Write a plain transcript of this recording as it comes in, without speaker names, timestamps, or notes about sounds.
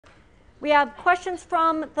We have questions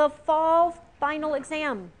from the fall final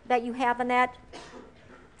exam that you have in that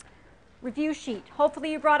review sheet.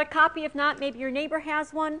 Hopefully you brought a copy. If not, maybe your neighbor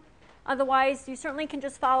has one. Otherwise, you certainly can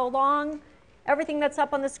just follow along. Everything that's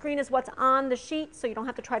up on the screen is what's on the sheet, so you don't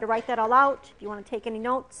have to try to write that all out if you want to take any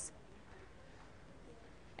notes.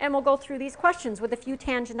 And we'll go through these questions with a few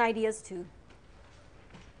tangent ideas too.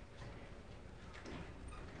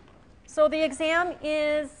 So the exam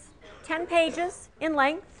is 10 pages in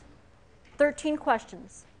length, 13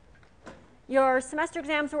 questions. Your semester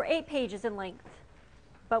exams were 8 pages in length,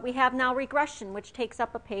 but we have now regression, which takes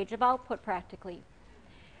up a page of output practically.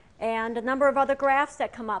 And a number of other graphs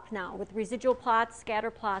that come up now with residual plots,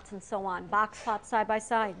 scatter plots, and so on, box plots side by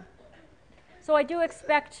side. So I do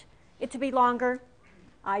expect it to be longer.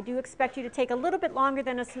 I do expect you to take a little bit longer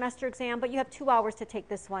than a semester exam, but you have 2 hours to take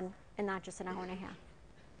this one and not just an hour and a half.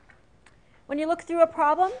 When you look through a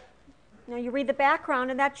problem, you read the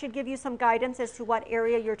background, and that should give you some guidance as to what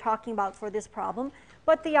area you're talking about for this problem.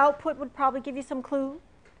 But the output would probably give you some clue,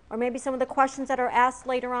 or maybe some of the questions that are asked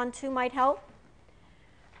later on too might help.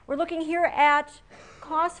 We're looking here at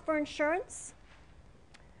costs for insurance,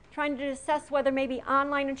 trying to assess whether maybe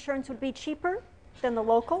online insurance would be cheaper than the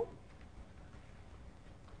local.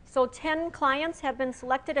 So 10 clients have been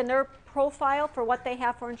selected and their profile for what they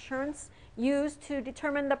have for insurance used to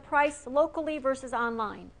determine the price locally versus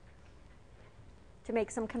online to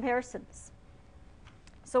make some comparisons.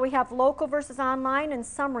 So we have local versus online and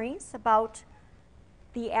summaries about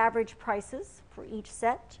the average prices for each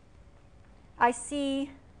set. I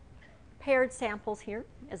see paired samples here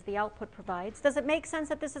as the output provides. Does it make sense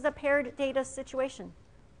that this is a paired data situation?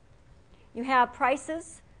 You have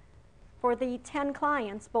prices for the 10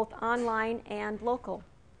 clients, both online and local.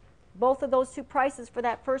 Both of those 2 prices for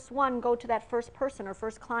that first one go to that first person or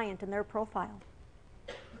first client in their profile.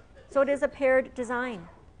 So it is a paired design.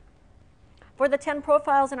 For the 10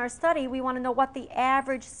 profiles in our study, we want to know what the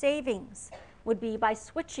average savings would be by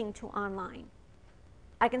switching to online.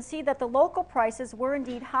 I can see that the local prices were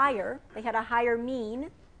indeed higher. They had a higher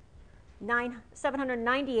mean,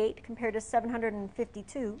 798 compared to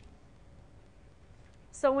 752.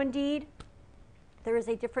 So indeed, there is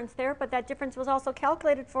a difference there, but that difference was also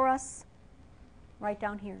calculated for us right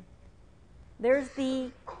down here. There's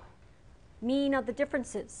the mean of the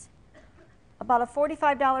differences. About a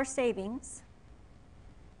 $45 savings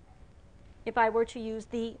if I were to use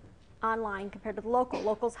the online compared to the local.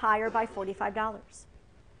 Local's higher by $45.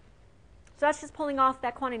 So that's just pulling off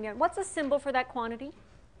that quantity. What's a symbol for that quantity?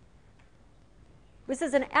 This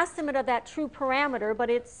is an estimate of that true parameter, but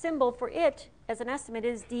its symbol for it as an estimate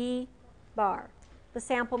is d bar, the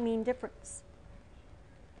sample mean difference.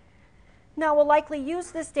 Now we'll likely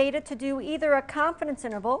use this data to do either a confidence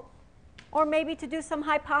interval or maybe to do some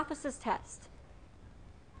hypothesis test.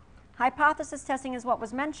 Hypothesis testing is what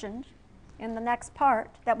was mentioned in the next part,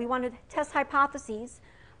 that we want to test hypotheses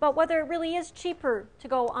about whether it really is cheaper to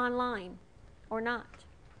go online or not.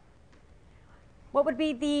 What would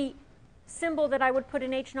be the symbol that I would put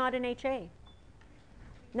in H0 and HA?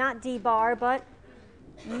 Not d bar, but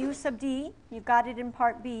mu sub d. You've got it in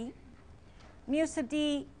part B. Mu sub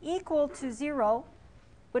d equal to 0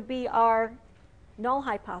 would be our null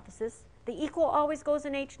hypothesis. The equal always goes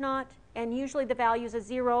in H0, and usually the value is a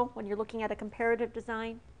 0 when you're looking at a comparative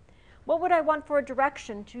design. What would I want for a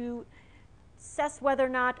direction to assess whether or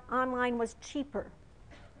not online was cheaper?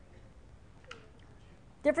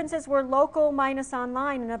 Differences were local minus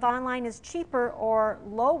online, and if online is cheaper or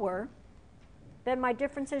lower, then my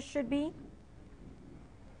differences should be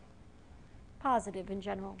positive in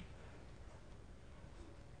general.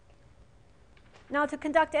 Now, to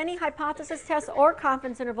conduct any hypothesis test or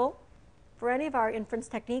confidence interval for any of our inference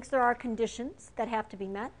techniques, there are conditions that have to be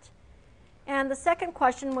met. And the second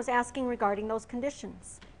question was asking regarding those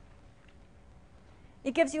conditions.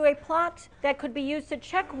 It gives you a plot that could be used to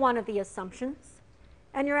check one of the assumptions,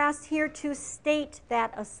 and you're asked here to state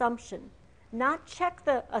that assumption. Not check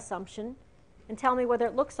the assumption and tell me whether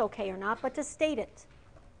it looks okay or not, but to state it.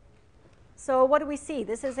 So what do we see?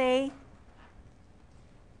 This is a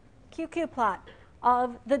QQ plot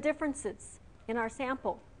of the differences in our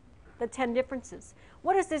sample, the 10 differences.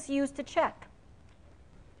 What is this used to check?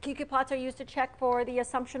 QQ plots are used to check for the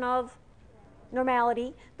assumption of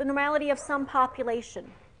normality, the normality of some population.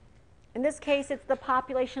 In this case, it's the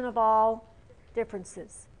population of all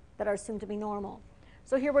differences that are assumed to be normal.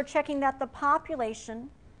 So here we're checking that the population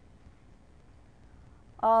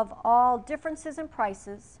of all differences in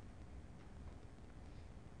prices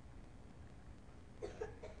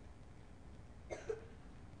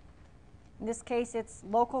in this case, it's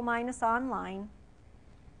local minus online,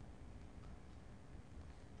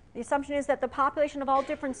 The assumption is that the population of all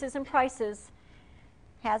differences in prices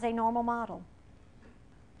has a normal model,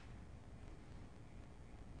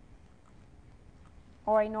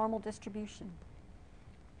 or a normal distribution.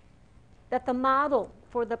 That the model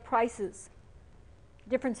for the prices,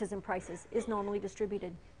 differences in prices, is normally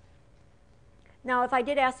distributed. Now, if I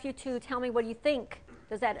did ask you to tell me what you think,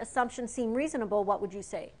 does that assumption seem reasonable, what would you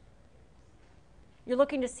say? You're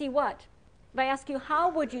looking to see what? If I ask you, how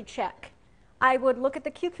would you check? I would look at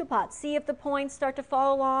the QQ plot, see if the points start to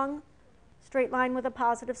fall along straight line with a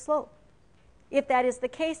positive slope. If that is the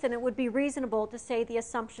case, then it would be reasonable to say the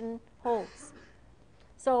assumption holds.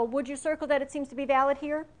 So would you circle that it seems to be valid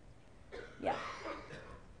here? Yeah.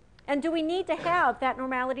 And do we need to have that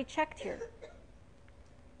normality checked here?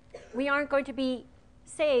 We aren't going to be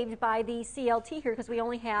saved by the CLT here because we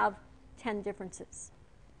only have 10 differences.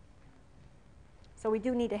 So we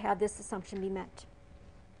do need to have this assumption be met.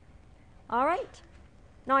 All right.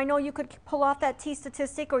 Now I know you could pull off that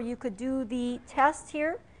t-statistic, or you could do the test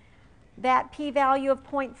here. That p-value of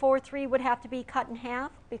 0.43 would have to be cut in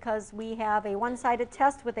half because we have a one-sided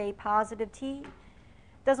test with a positive t.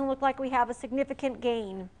 Doesn't look like we have a significant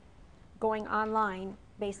gain going online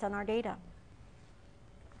based on our data.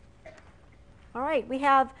 All right, we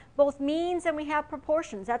have both means and we have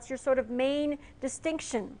proportions. That's your sort of main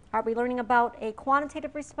distinction. Are we learning about a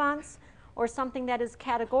quantitative response or something that is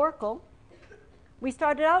categorical? We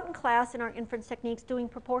started out in class in our inference techniques doing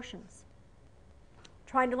proportions,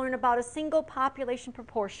 trying to learn about a single population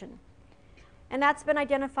proportion. And that's been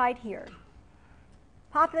identified here.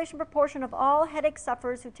 Population proportion of all headache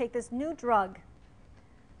sufferers who take this new drug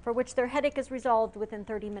for which their headache is resolved within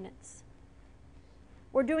 30 minutes.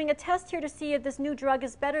 We're doing a test here to see if this new drug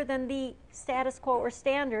is better than the status quo or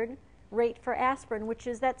standard rate for aspirin, which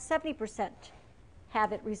is that 70%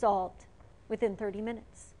 have it resolved within 30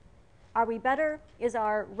 minutes. Are we better? Is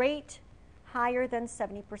our rate higher than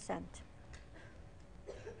 70%?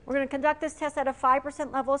 We're going to conduct this test at a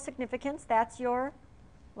 5% level of significance. That's your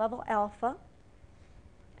level alpha.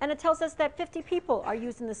 And it tells us that 50 people are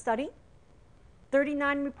used in the study.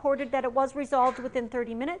 39 reported that it was resolved within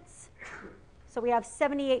 30 minutes. So we have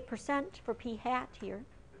 78% for p hat here.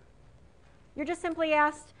 You're just simply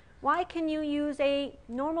asked, why can you use a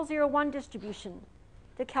normal 0-1 distribution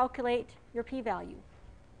to calculate your p-value?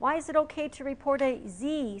 Why is it okay to report a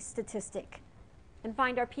z statistic and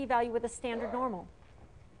find our p-value with a standard normal?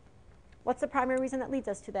 What's the primary reason that leads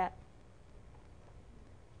us to that?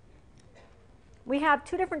 We have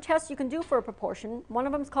two different tests you can do for a proportion. One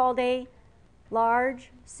of them is called a large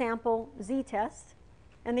sample z-test,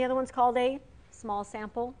 and the other one's called a small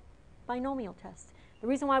sample binomial test. The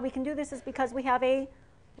reason why we can do this is because we have a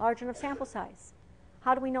large enough sample size.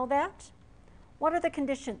 How do we know that? What are the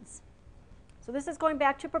conditions? So this is going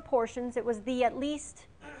back to proportions. It was the at least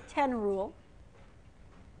 10 rule.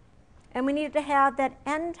 And we needed to have that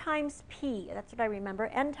n times p. That's what I remember,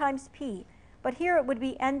 n times p. But here it would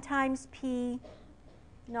be n times p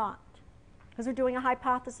naught, because we're doing a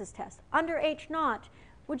hypothesis test. Under h naught,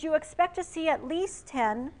 would you expect to see at least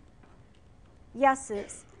 10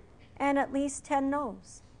 yeses and at least 10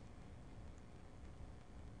 no's?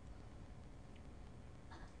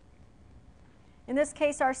 In this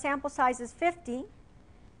case, our sample size is 50,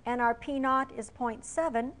 and our p naught is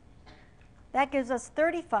 0.7. That gives us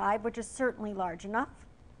 35, which is certainly large enough.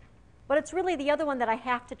 But it's really the other one that I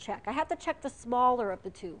have to check. I have to check the smaller of the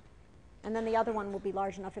two, and then the other one will be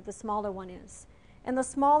large enough if the smaller one is. And the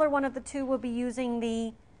smaller one of the two will be using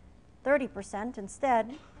the 30%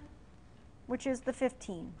 instead, which is the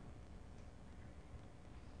 15.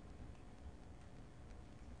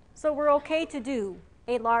 So we're okay to do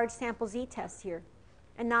a large sample z-test here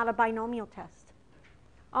and not a binomial test.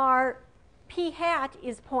 Our p hat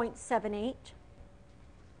is 0.78.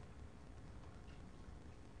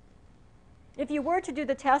 If you were to do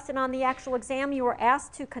the test and on the actual exam you were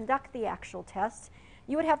asked to conduct the actual test,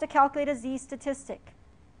 you would have to calculate a z-statistic.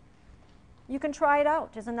 You can try it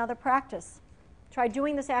out as another practice. Try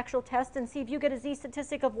doing this actual test and see if you get a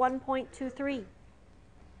z-statistic of 1.23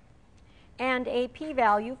 and a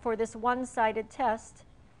p-value for this one-sided test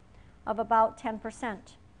of about 10%.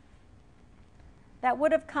 That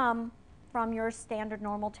would have come from your standard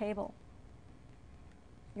normal table,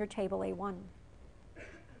 your table A1.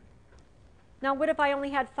 Now, what if I only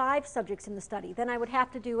had 5 subjects in the study? Then I would have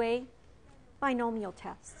to do a binomial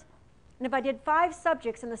test. And if I did 5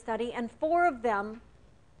 subjects in the study and 4 of them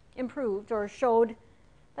improved or showed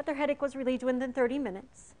that their headache was relieved within 30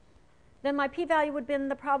 minutes, then my p-value would have been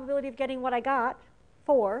the probability of getting what I got,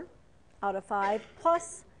 4 out of 5,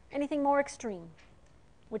 plus anything more extreme,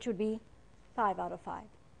 which would be 5 out of 5.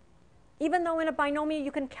 Even though in a binomial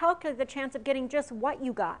you can calculate the chance of getting just what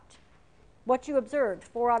you got, what you observed,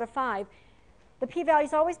 4 out of 5, the p-value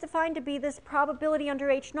is always defined to be this probability under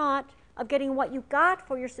h0 of getting what you got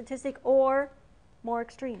for your statistic or more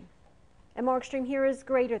extreme. And more extreme here is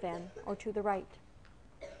greater than or to the right.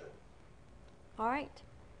 All right.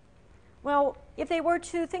 Well, if they were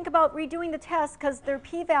to think about redoing the test because their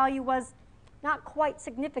p-value was not quite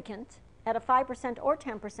significant at a 5% or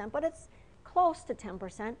 10%, but it's close to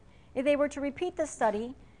 10%, if they were to repeat this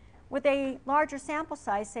study with a larger sample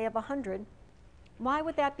size, say of 100, why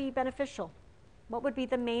would that be beneficial? What would be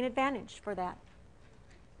the main advantage for that?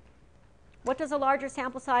 What does a larger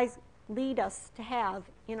sample size lead us to have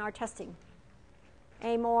in our testing?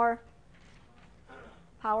 A more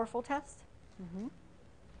powerful test? Mm-hmm.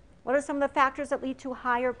 What are some of the factors that lead to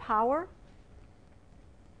higher power?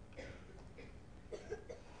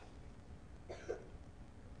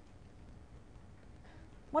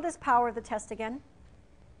 What is power of the test again?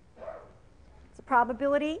 It's a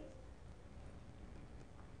probability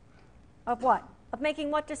of what? Of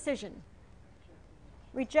making what decision?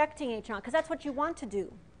 Rejecting H0, because that's what you want to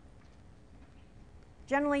do.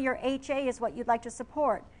 Generally, your HA is what you'd like to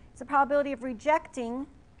support. It's the probability of rejecting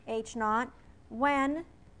H0 when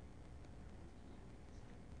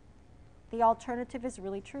the alternative is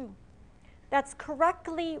really true. That's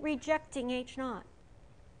correctly rejecting H0.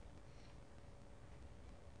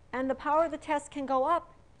 And the power of the test can go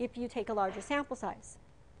up if you take a larger sample size.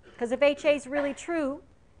 Because if HA is really true,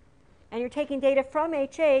 and you're taking data from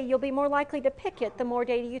HA, you'll be more likely to pick it the more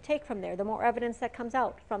data you take from there, the more evidence that comes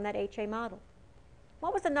out from that HA model.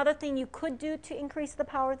 What was another thing you could do to increase the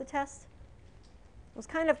power of the test? It was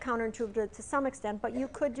kind of counterintuitive to some extent, but you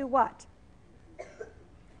could do what?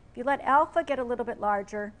 If you let alpha get a little bit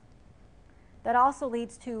larger, that also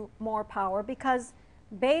leads to more power because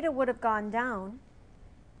beta would have gone down,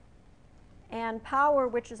 and power,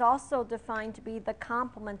 which is also defined to be the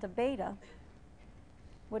complement of beta,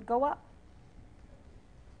 would go up.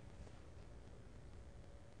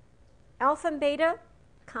 Alpha and beta,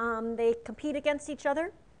 they compete against each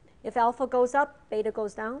other. If alpha goes up, beta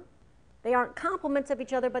goes down. They aren't complements of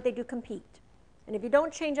each other, but they do compete. And if you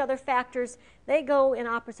don't change other factors, they go in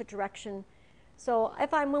opposite direction. So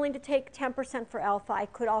if I'm willing to take 10% for alpha, I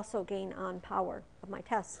could also gain on power of my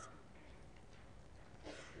test.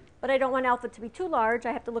 But I don't want alpha to be too large.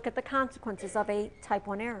 I have to look at the consequences of a type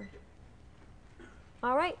 1 error.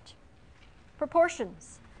 All right.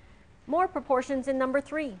 Proportions. More proportions in number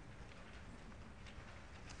 3.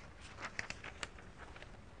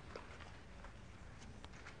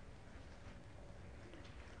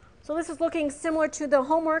 So this is looking similar to the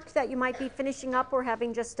homework that you might be finishing up or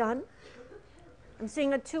having just done. I'm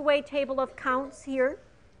seeing a two-way table of counts here.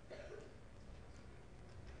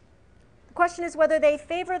 The question is whether they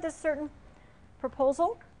favor this certain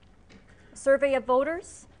proposal, a survey of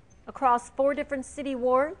voters across 4 different city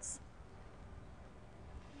wards.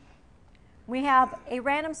 We have a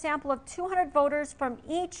random sample of 200 voters from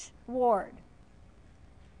each ward.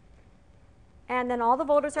 And then all the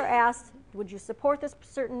voters are asked, would you support this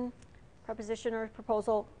certain proposition or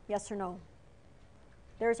proposal, yes or no?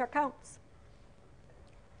 There's our counts.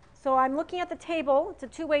 So I'm looking at the table. It's a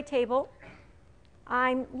two-way table.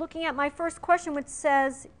 I'm looking at my first question, which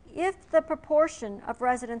says, if the proportion of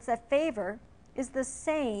residents that favor is the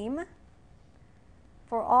same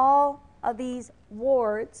for all of these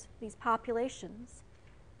wards, these populations,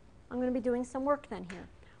 I'm going to be doing some work then here.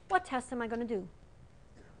 What test am I going to do?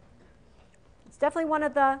 It's definitely one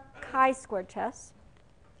of the chi-square tests.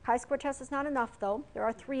 Chi-square test is not enough, though. There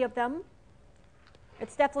are 3 of them.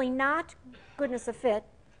 It's definitely not goodness of fit,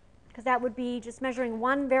 because that would be just measuring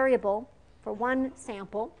one variable for one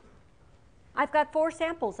sample. I've got 4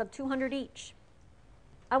 samples of 200 each.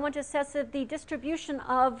 I want to assess if the distribution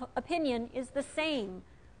of opinion is the same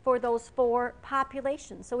for those 4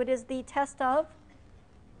 populations. So it is the test of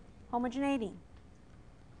homogeneity,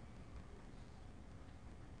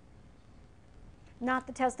 not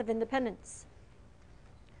the test of independence.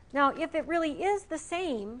 Now, if it really is the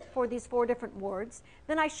same for these 4 different wards,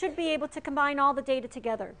 then I should be able to combine all the data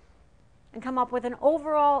together and come up with an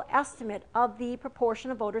overall estimate of the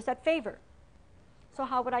proportion of voters that favor. So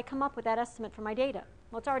how would I come up with that estimate for my data?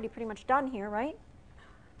 Well, it's already pretty much done here, right?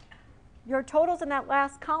 Your totals in that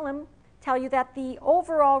last column tell you that the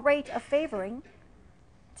overall rate of favoring,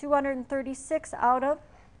 236 out of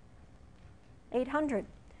 800,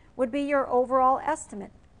 would be your overall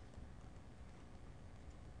estimate.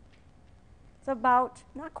 It's about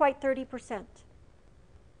not quite 30%.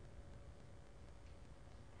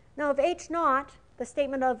 Now, if H0, the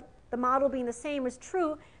statement of the model being the same, is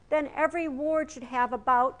true, then every ward should have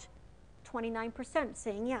about 29%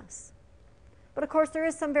 saying yes. But of course there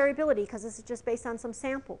is some variability because this is just based on some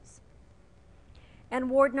samples. And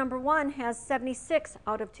ward number 1 has 76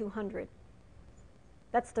 out of 200.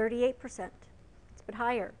 That's 38%. It's a bit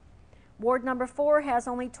higher. Ward number 4 has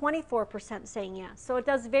only 24% saying yes. So it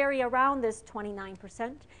does vary around this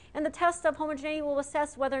 29%. And the test of homogeneity will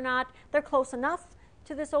assess whether or not they're close enough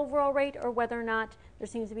to this overall rate or whether or not there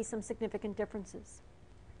seems to be some significant differences.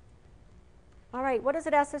 All right, what does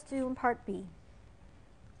it ask us to do in part B?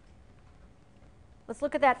 Let's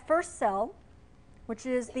look at that first cell, which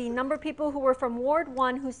is the number of people who were from Ward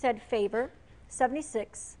 1 who said favor,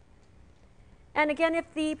 76. And again, if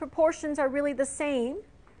the proportions are really the same,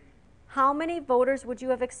 how many voters would you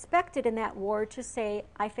have expected in that ward to say,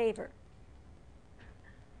 I favor?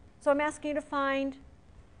 So I'm asking you to find,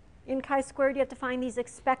 in chi-squared, you have to find these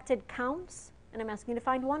expected counts, and I'm asking you to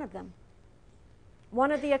find one of them.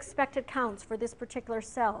 One of the expected counts for this particular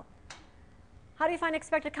cell. How do you find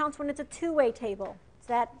expected counts when it's a two-way table? It's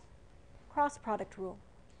that cross product rule.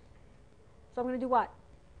 So I'm going to do what?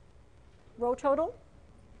 Row total.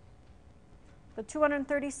 The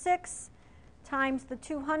 236 times the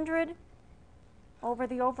 200 over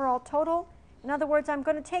the overall total. In other words, I'm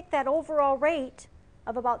going to take that overall rate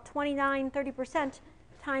of about 29–30%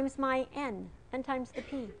 times my n times the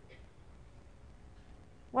p.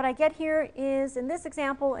 What I get here is, in this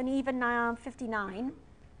example, an even 59.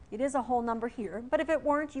 It is a whole number here, but if it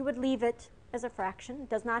weren't, you would leave it as a fraction. It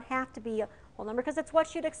does not have to be a whole number because it's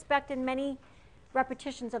what you'd expect in many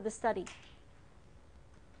repetitions of the study.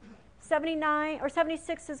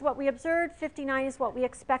 76 is what we observed, 59 is what we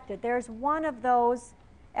expected. There's one of those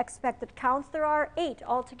expected counts. There are 8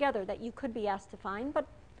 altogether that you could be asked to find, but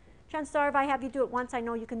chances are if I have you do it once, I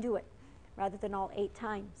know you can do it, rather than all 8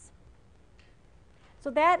 times. So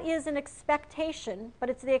that is an expectation, but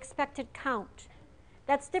it's the expected count.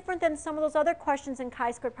 That's different than some of those other questions in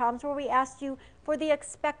chi-squared problems where we asked you for the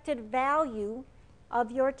expected value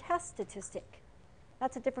of your test statistic.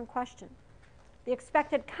 That's a different question. The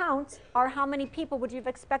expected counts are how many people would you have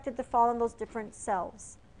expected to fall in those different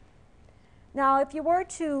cells. Now, if you were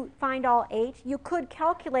to find all 8, you could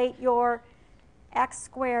calculate your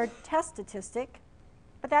x² test statistic,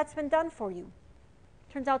 but that's been done for you.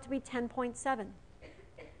 Turns out to be 10.7.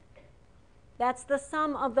 That's the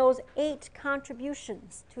sum of those 8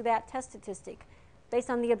 contributions to that test statistic based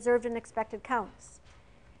on the observed and expected counts.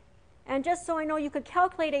 And just so I know you could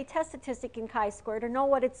calculate a test statistic in chi-squared or know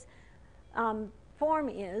what its form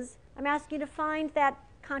is, I'm asking you to find that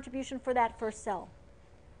contribution for that first cell.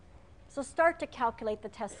 So start to calculate the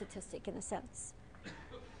test statistic in a sense.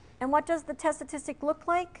 And what does the test statistic look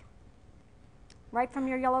like? Right from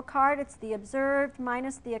your yellow card, it's the observed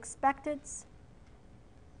minus the expecteds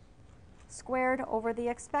squared over the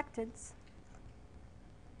expecteds.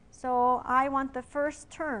 So I want the first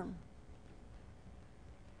term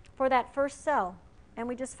for that first cell, and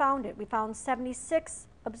we just found it. We found 76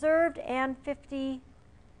 observed and 59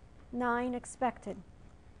 expected.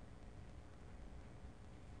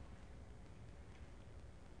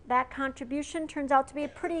 That contribution turns out to be a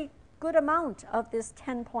pretty good amount of this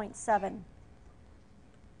 10.7.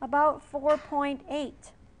 About 4.8,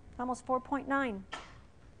 almost 4.9.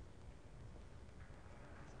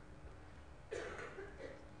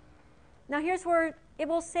 Now here's where it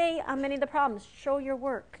will say on many of the problems, show your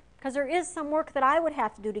work. Because there is some work that I would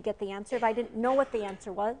have to do to get the answer if I didn't know what the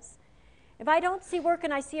answer was. If I don't see work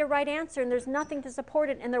and I see a right answer and there's nothing to support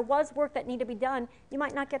it and there was work that needed to be done, you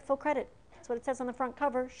might not get full credit. That's what it says on the front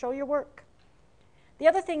cover, show your work. The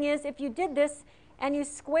other thing is, if you did this and you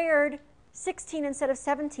squared 16 instead of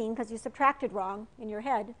 17 because you subtracted wrong in your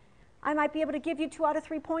head, I might be able to give you 2 out of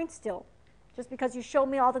 3 points still, just because you showed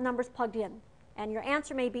me all the numbers plugged in. And your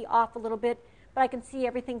answer may be off a little bit, but I can see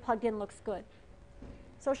everything plugged in looks good.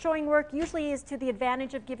 So showing work usually is to the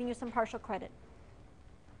advantage of giving you some partial credit.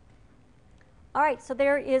 All right, so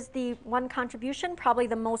there is the one contribution, probably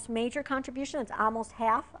the most major contribution. It's almost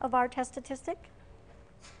half of our test statistic.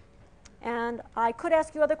 And I could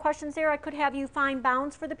ask you other questions there. I could have you find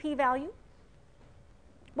bounds for the p-value.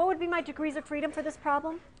 What would be my degrees of freedom for this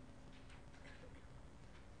problem?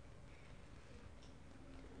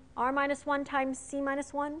 R minus 1 times C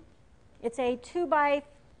minus 1. It's a 2 by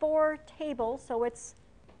 4 table, so it's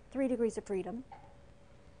 3 degrees of freedom.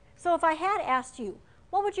 So if I had asked you,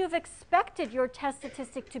 what would you have expected your test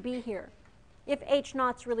statistic to be here if H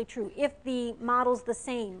naught's really true, if the model's the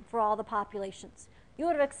same for all the populations? You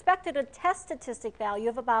would have expected a test statistic value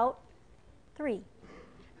of about 3.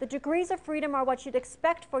 The degrees of freedom are what you'd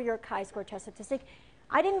expect for your chi-square test statistic.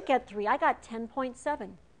 I didn't get 3, I got 10.7,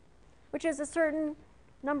 which is a certain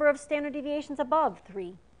number of standard deviations above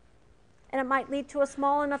 3. and it might lead to a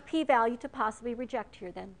small enough p-value to possibly reject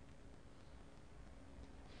here then.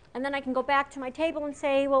 And then I can go back to my table and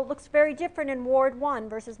say, well, it looks very different in Ward 1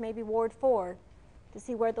 versus maybe Ward 4 to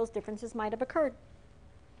see where those differences might have occurred.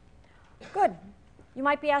 Good. You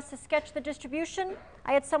might be asked to sketch the distribution.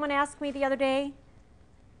 I had someone ask me the other day,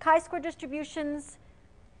 chi-square distributions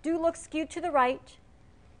do look skewed to the right.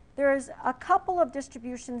 There's a couple of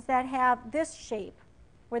distributions that have this shape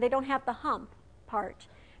where they don't have the hump part.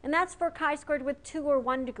 And that's for chi-squared with 2 or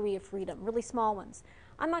 1 degree of freedom, really small ones.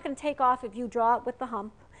 I'm not going to take off if you draw it with the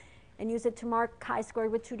hump and use it to mark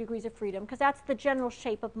chi-squared with 2 degrees of freedom, because that's the general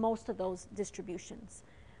shape of most of those distributions.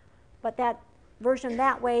 But that version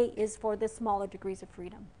that way is for the smaller degrees of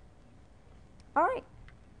freedom. All right.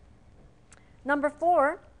 Number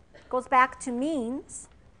 4 goes back to means.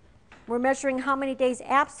 We're measuring how many days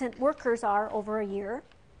absent workers are over a year.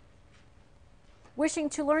 Wishing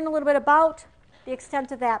to learn a little bit about the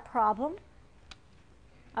extent of that problem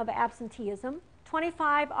of absenteeism.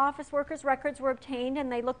 25 office workers' records were obtained,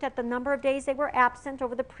 and they looked at the number of days they were absent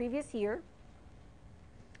over the previous year.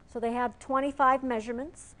 So they have 25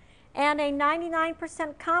 measurements, and a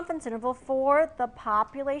 99% confidence interval for the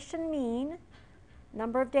population mean,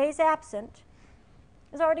 number of days absent,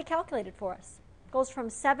 is already calculated for us. It goes from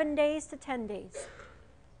 7 days to 10 days.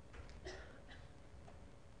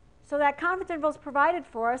 So that confidence interval is provided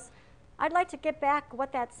for us. I'd like to get back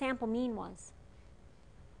what that sample mean was.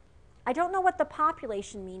 I don't know what the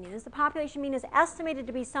population mean is. The population mean is estimated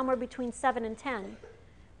to be somewhere between 7 and 10.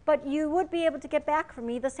 But you would be able to get back for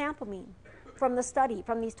me the sample mean from the study,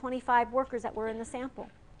 from these 25 workers that were in the sample.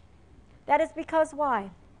 That is because why?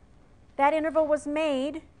 That interval was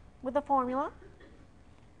made with a formula.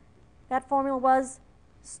 That formula was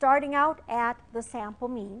starting out at the sample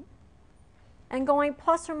mean and going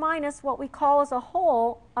plus or minus what we call as a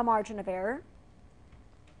whole a margin of error.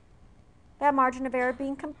 That margin of error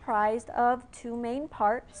being comprised of 2 main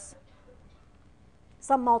parts,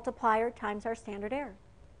 some multiplier times our standard error.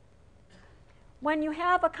 When you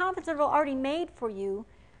have a confidence interval already made for you,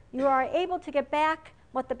 you are able to get back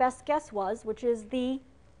what the best guess was, which is the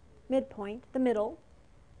midpoint, the middle.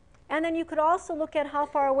 And then you could also look at how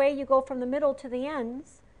far away you go from the middle to the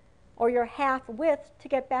ends, or your half width, to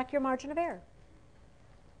get back your margin of error.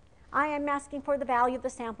 I am asking for the value of the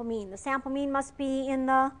sample mean. The sample mean must be in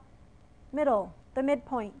the middle, the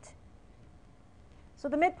midpoint. So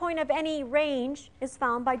the midpoint of any range is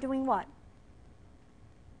found by doing what?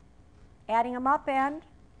 Adding them up and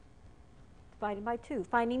dividing by 2,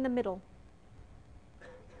 finding the middle.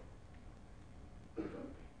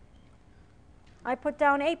 I put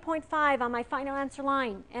down 8.5 on my final answer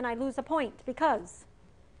line, and I lose a point because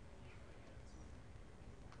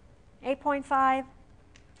 8.5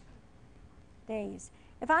 days.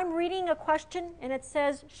 If I'm reading a question and it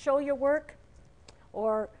says, show your work,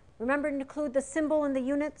 or remember to include the symbol in the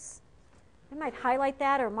units, I might highlight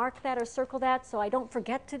that or mark that or circle that so I don't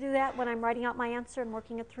forget to do that when I'm writing out my answer and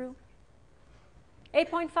working it through.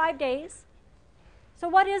 8.5 days. So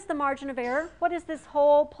what is the margin of error? What is this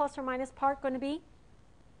whole plus or minus part going to be?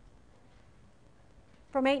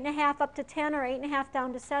 From 8.5 up to 10 or 8.5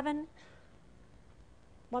 down to 7?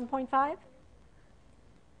 1.5?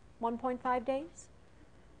 1.5 days.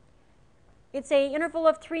 It's an interval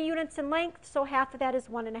of 3 units in length, so half of that is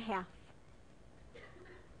 1.5.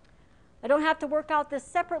 I don't have to work out this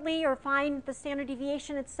separately or find the standard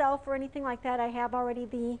deviation itself or anything like that. I have already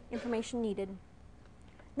the information needed.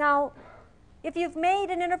 Now, if you've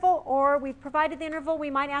made an interval or we've provided the interval,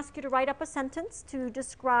 we might ask you to write up a sentence to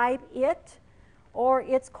describe it or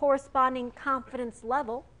its corresponding confidence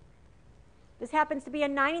level. This happens to be a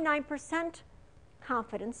 99%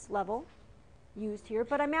 confidence level used here,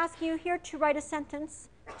 but I'm asking you here to write a sentence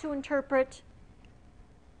to interpret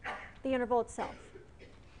the interval itself,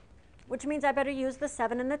 which means I better use the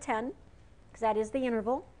 7 and the 10, because that is the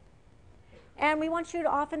interval. And we want you to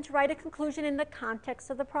often to write a conclusion in the context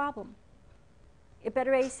of the problem. It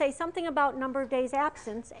better say something about number of days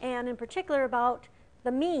absent, and in particular about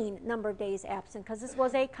the mean number of days absent, because this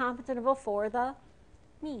was a confidence interval for the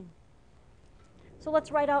mean. So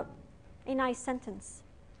let's write out a nice sentence.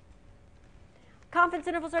 Confidence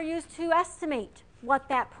intervals are used to estimate what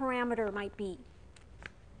that parameter might be.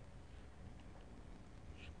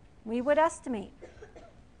 We would estimate.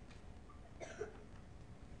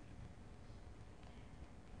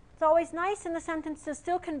 It's always nice in the sentence to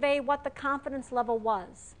still convey what the confidence level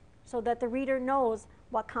was so that the reader knows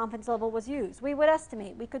what confidence level was used. We would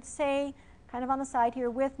estimate. We could say, kind of on the side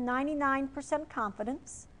here, with 99%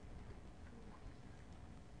 confidence.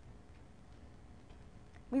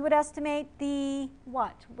 We would estimate the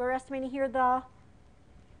what? We're estimating here the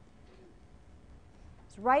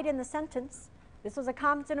It's right in the sentence. This was a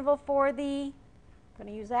confidence interval for the, I'm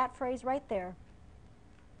going to use that phrase right there.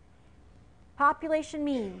 Population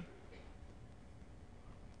mean.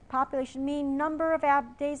 Population mean number of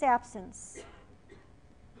days absence.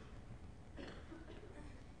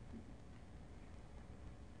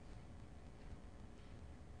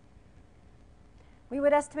 We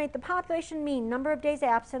would estimate the population mean number of days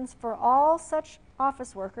absence for all such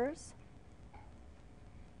office workers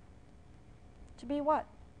to be what?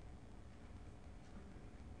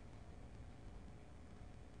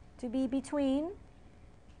 To be between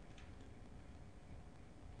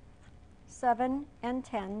 7 and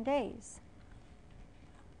 10 days.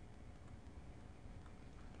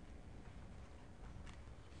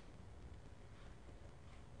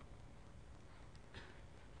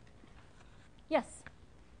 Yes?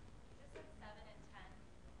 You just said 7 and 10,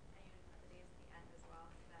 and you put the days at the end as well.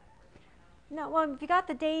 Is that where we No, well, if you got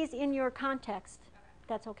the days in your context,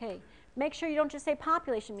 that's okay. Make sure you don't just say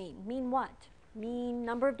population mean. Mean what? Mean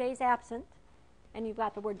number of days absent, and you've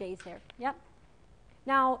got the word days there. Yep.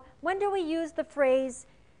 Now, when do we use the phrase,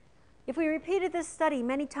 if we repeated this study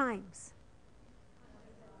many times?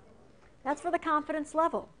 That's for the confidence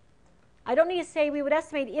level. I don't need to say we would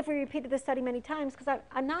estimate if we repeated the study many times, because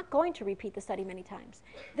I'm not going to repeat the study many times.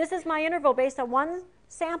 This is my interval based on one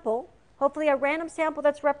sample, hopefully a random sample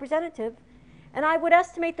that's representative, and I would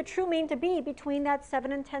estimate the true mean to be between that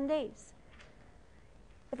 7 and 10 days.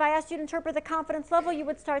 If I asked you to interpret the confidence level, you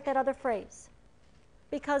would start that other phrase,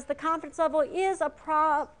 because the confidence level is a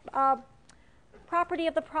property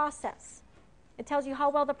of the process. It tells you how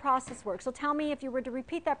well the process works. So tell me, if you were to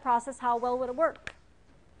repeat that process, how well would it work?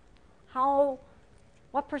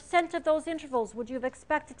 What percent of those intervals would you have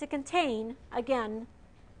expected to contain, again,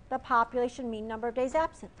 the population mean number of days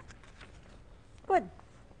absent? Good.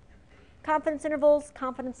 Confidence intervals,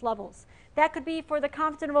 confidence levels. That could be for the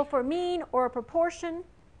confidence interval for mean or a proportion,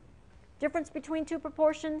 difference between two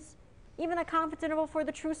proportions, even a confidence interval for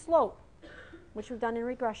the true slope, which we've done in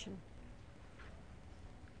regression.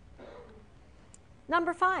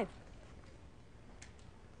 Number 5.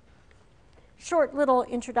 Short little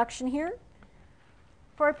introduction here.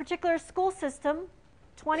 For a particular school system,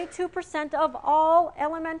 22% of all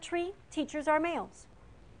elementary teachers are males.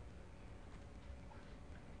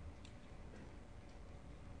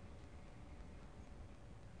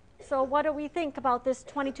 So what do we think about this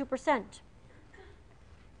 22%?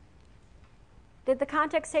 Did the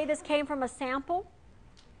context say this came from a sample?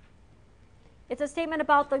 It's a statement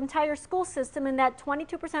about the entire school system, in that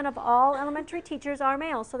 22% of all elementary teachers are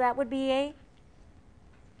male. So that would be a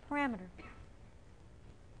parameter.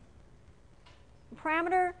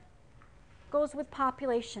 Parameter goes with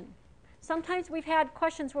population. Sometimes we've had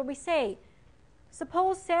questions where we say,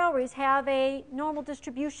 suppose salaries have a normal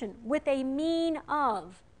distribution with a mean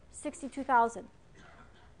of 62,000.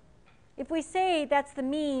 If we say that's the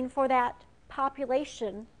mean for that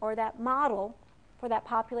population, or that model for that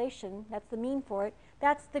population, that's the mean for it,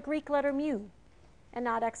 that's the Greek letter mu and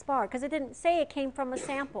not x bar, because it didn't say it came from a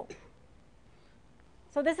sample.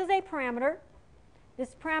 So this is a parameter.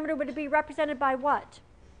 This parameter would be represented by what?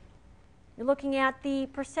 You're looking at the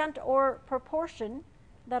percent or proportion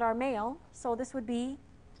that are male, so this would be,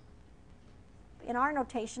 in our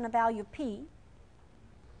notation, a value of p.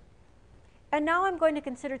 And now I'm going to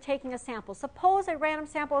consider taking a sample. Suppose a random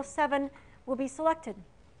sample of 7 will be selected.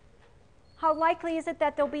 How likely is it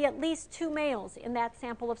that there'll be at least 2 males in that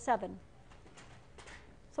sample of 7?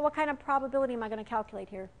 So what kind of probability am I going to calculate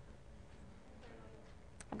here?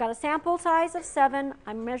 I've got a sample size of 7.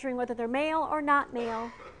 I'm measuring whether they're male or not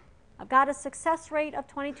male. I've got a success rate of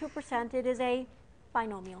 22%. It is a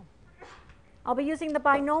binomial. I'll be using the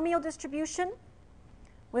binomial distribution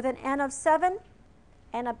with an n of 7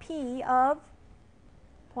 and a p of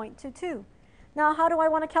 0.22. Now, how do I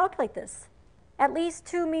want to calculate this? At least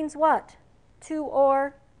 2 means what? 2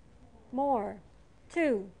 or more.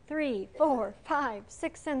 2, 3, 4, 5,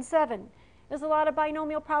 6, and 7. There's a lot of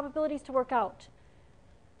binomial probabilities to work out.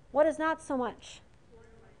 What is not so much?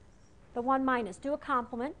 The 1 minus. Do a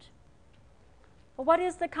complement. Well, what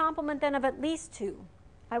is the complement then of at least 2?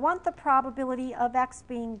 I want the probability of x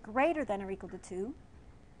being greater than or equal to 2.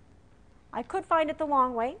 I could find it the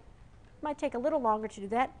long way. It might take a little longer to do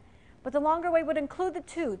that. But the longer way would include the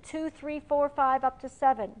 2. 2, 3, 4, 5, up to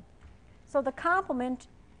 7. So the complement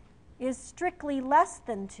is strictly less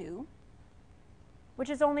than 2, which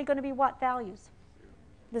is only going to be what values?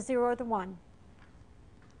 The 0 or the 1.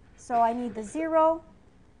 So I need the 0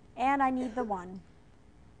 and I need the 1.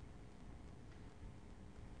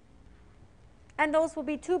 And those will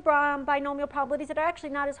be 2 binomial probabilities that are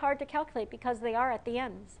actually not as hard to calculate because they are at the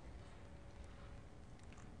ends.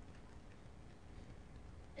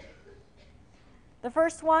 The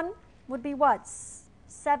first one would be what?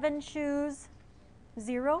 7 choose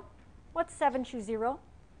 0. What's 7 choose 0?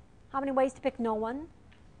 How many ways to pick no one?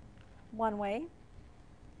 One way.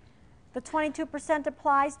 The 22%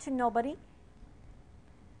 applies to nobody.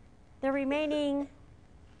 The remaining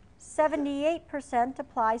 78%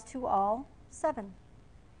 applies to all 7.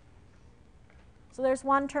 So there's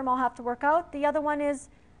one term I'll have to work out. The other one is,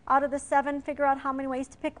 out of the 7, figure out how many ways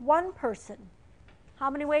to pick one person. How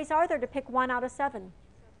many ways are there to pick 1 out of 7?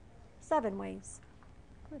 7 ways.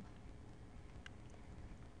 Good.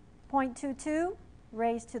 0.22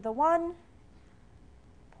 raised to the 1.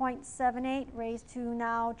 0.78 raised to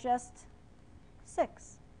now just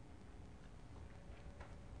 6.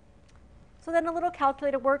 So then a little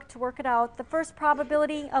calculator work to work it out. The first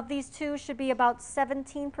probability of these two should be about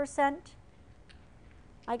 17%.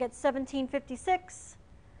 I get 1756.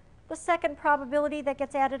 The second probability that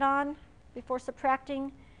gets added on before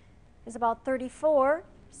subtracting is about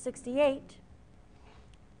 3468. A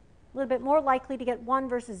little bit more likely to get 1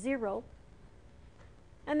 versus 0.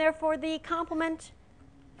 And therefore the complement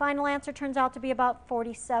final answer turns out to be about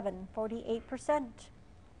 48%.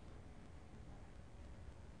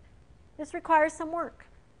 This requires some work.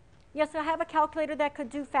 Yes, I have a calculator that could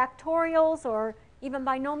do factorials or even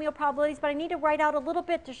binomial probabilities, but I need to write out a little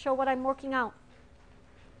bit to show what I'm working out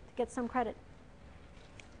to get some credit.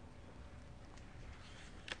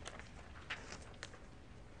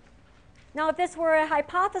 Now, if this were a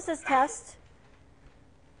hypothesis test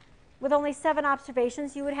with only 7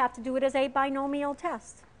 observations, you would have to do it as a binomial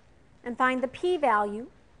test and find the p-value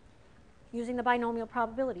using the binomial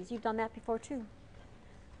probabilities. You've done that before too.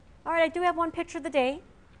 All right, I do have one picture of the day.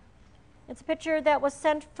 It's a picture that was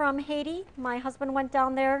sent from Haiti. My husband went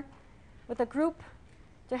down there with a group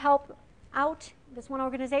to help out this one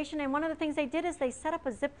organization, and one of the things they did is they set up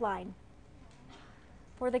a zip line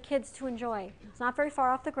for the kids to enjoy. It's not very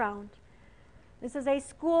far off the ground. This is a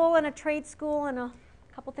school and a trade school and a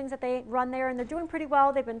couple things that they run there, and they're doing pretty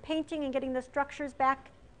well. They've been painting and getting the structures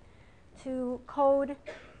back to code,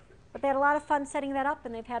 but they had a lot of fun setting that up,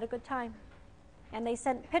 and they've had a good time. And they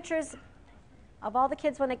sent pictures of all the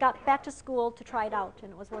kids when they got back to school to try it out,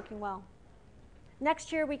 and it was working well.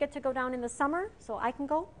 Next year we get to go down in the summer, so I can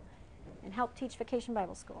go and help teach Vacation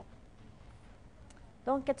Bible School.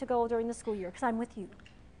 Don't get to go during the school year because I'm with you.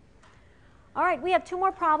 All right, we have 2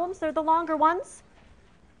 more problems. They're the longer ones.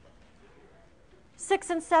 6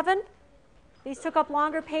 and 7. These took up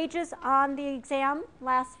longer pages on the exam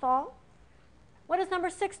last fall. What does number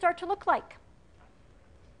 6 start to look like?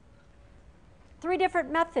 3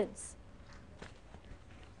 different methods.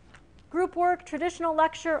 Group work, traditional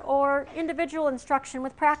lecture, or individual instruction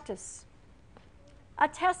with practice. A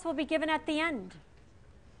test will be given at the end.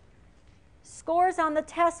 Scores on the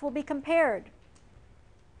test will be compared.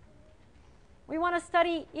 We want to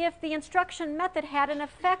study if the instruction method had an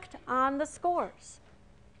effect on the scores.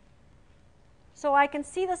 So I can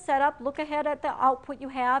see the setup, look ahead at the output you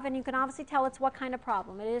have, and you can obviously tell it's what kind of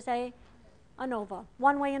problem. It is a ANOVA,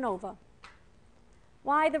 one-way ANOVA.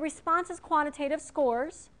 Why? The response is quantitative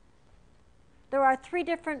scores. There are 3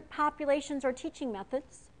 different populations or teaching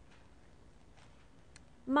methods.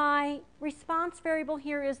 My response variable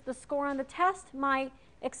here is the score on the test. My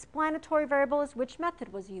explanatory variable is which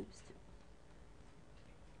method was used.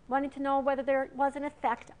 Wanting to know whether there was an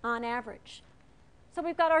effect on average. So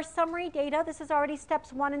we've got our summary data. This is already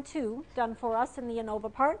steps 1 and 2 done for us in the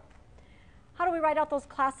ANOVA part. How do we write out those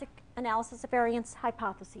classic analysis of variance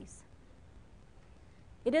hypotheses?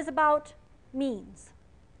 It is about means,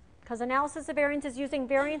 because analysis of variance is using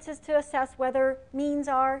variances to assess whether means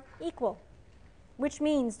are equal. Which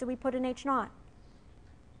means do we put in H0?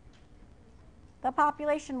 The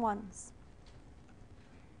population ones.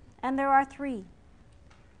 And there are 3.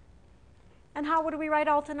 And how would we write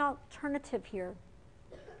out an alternative here?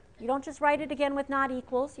 You don't just write it again with not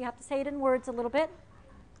equals. You have to say it in words a little bit.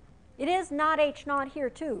 It is not H0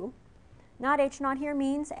 here too. Not H0 here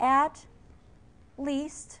means at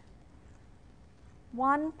least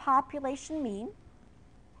one population mean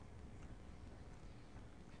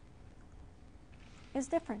is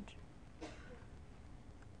different.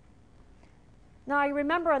 Now, you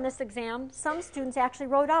remember on this exam, some students actually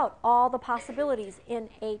wrote out all the possibilities in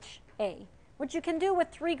HA, which you can do with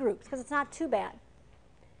 3 groups because it's not too bad.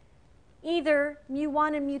 Either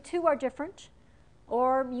mu1 and mu2 are different,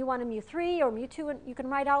 or mu1 and mu3, or mu2, and you can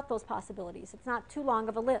write out those possibilities. It's not too long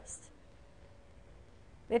of a list.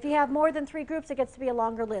 If you have more than 3 groups, it gets to be a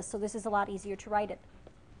longer list, so this is a lot easier to write it.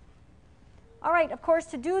 All right, of course,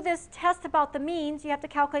 to do this test about the means, you have to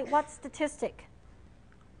calculate what statistic.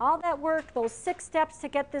 All that work, those 6 steps to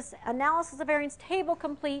get this analysis of variance table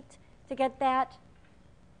complete, to get that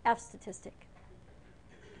F statistic.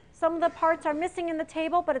 Some of the parts are missing in the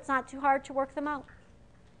table, but it's not too hard to work them out.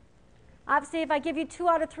 Obviously, if I give you 2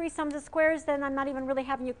 out of 3 sums of squares, then I'm not even really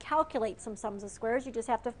having you calculate some sums of squares. You just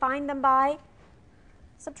have to find them by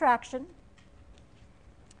subtraction.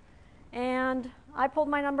 And I pulled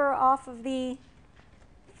my number off of the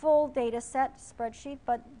full data set spreadsheet,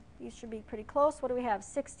 but these should be pretty close. What do we have?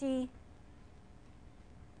 63?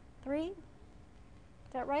 Is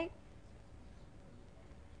that right?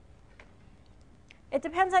 It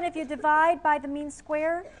depends on if you divide by the mean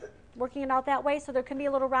square, working it out that way, so there can be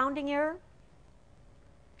a little rounding error.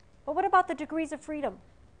 But what about the degrees of freedom?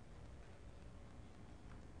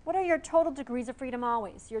 What are your total degrees of freedom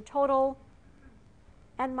always? Your total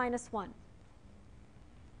n minus 1.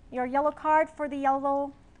 Your yellow card for the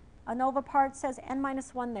yellow ANOVA part says n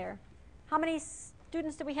minus 1 there. How many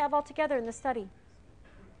students do we have altogether in the study?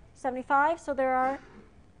 75, so there are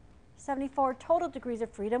 74 total degrees of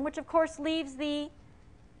freedom, which of course leaves the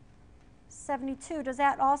 72. Does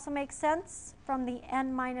that also make sense from the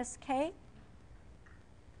n minus k?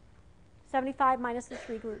 75 minus the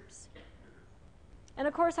 3 groups. And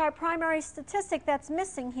of course our primary statistic that's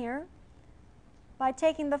missing here, by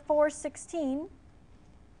taking the 416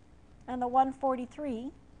 and the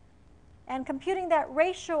 143 and computing that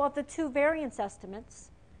ratio of the 2 variance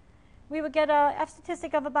estimates, we would get a F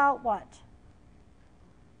statistic of about what?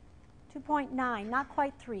 2.9, not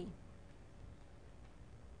quite 3.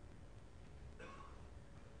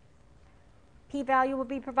 P-value will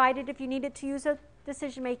be provided if you need it to use a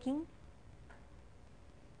decision making.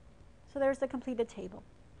 So there's the completed table.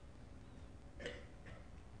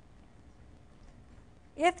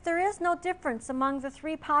 If there is no difference among the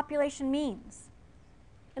 3 population means,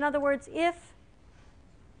 in other words, if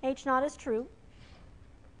H0 is true,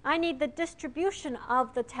 I need the distribution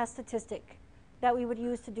of the test statistic that we would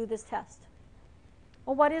use to do this test.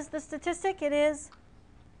 Well, what is the statistic? It is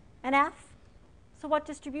an F. So what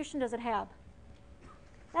distribution does it have?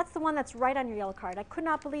 That's the one that's right on your yellow card. I could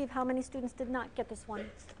not believe how many students did not get this one.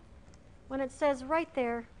 When it says right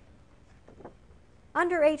there,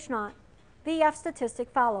 under H0, the F statistic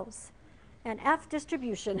follows an F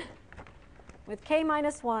distribution with k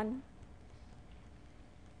minus 1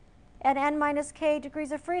 and n minus k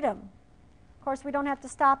degrees of freedom. Of course, we don't have to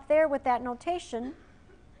stop there with that notation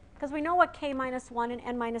because we know what k minus 1 and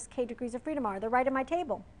n minus k degrees of freedom are. They're right in my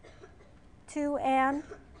table. 2 and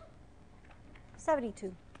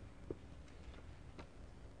 72.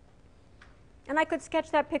 And I could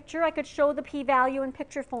sketch that picture. I could show the p-value in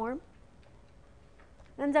picture form.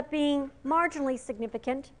 It ends up being marginally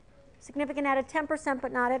significant. Significant at a 10%,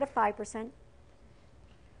 but not at a 5%.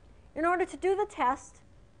 In order to do the test,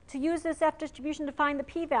 to use this F distribution to find the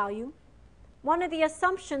p-value, one of the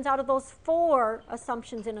assumptions out of those 4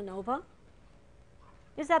 assumptions in ANOVA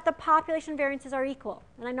is that the population variances are equal.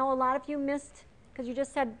 And I know a lot of you missed because you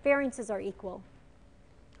just said variances are equal.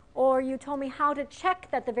 Or you told me how to check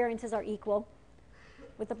that the variances are equal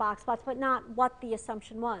with the box plots, but not what the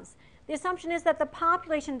assumption was. The assumption is that the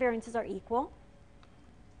population variances are equal.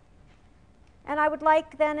 And I would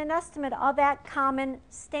like then an estimate of that common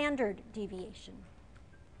standard deviation.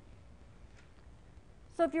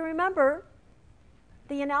 So if you remember,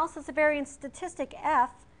 the analysis of variance statistic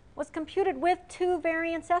F was computed with 2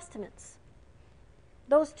 variance estimates.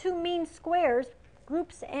 Those 2 mean squares,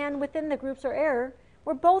 groups and within the groups or error,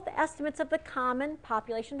 were both estimates of the common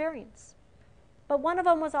population variance. But one of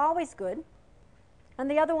them was always good, and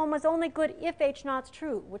the other one was only good if H0 is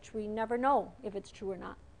true, which we never know if it's true or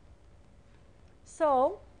not.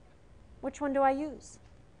 So, which one do I use?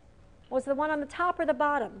 Was the one on the top or the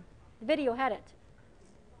bottom? The video had it.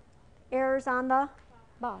 Errors on the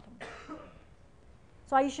bottom.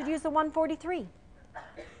 So you should use the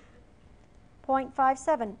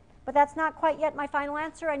 143.57. But that's not quite yet my final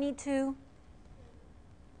answer. I need to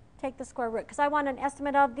take the square root because I want an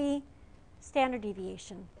estimate of the standard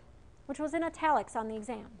deviation, which was in italics on the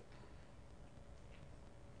exam.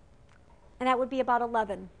 And that would be about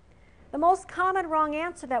 11. The most common wrong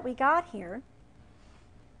answer that we got here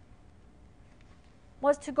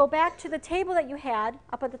was to go back to the table that you had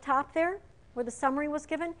up at the top there where the summary was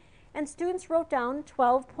given, and students wrote down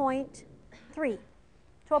 12.3,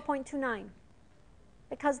 12.29,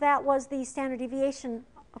 because that was the standard deviation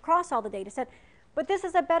across all the data set. But this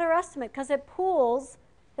is a better estimate because it pools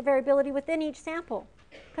the variability within each sample,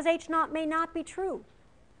 because H0 may not be true.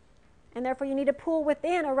 And therefore you need to pool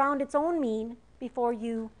within around its own mean before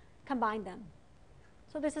you combine them.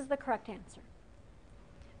 So this is the correct answer.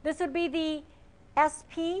 This would be the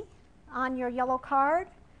SP on your yellow card.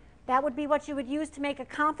 That would be what you would use to make a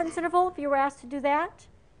confidence interval if you were asked to do that.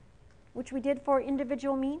 which we did for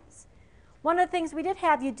individual means. One of the things we did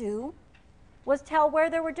have you do was tell where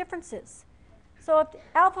there were differences. So if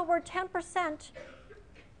alpha were 10%,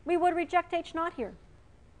 we would reject H naught here.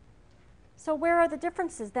 So where are the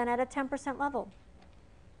differences then at a 10% level?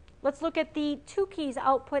 Let's look at the 2 keys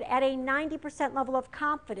output at a 90% level of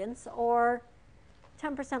confidence or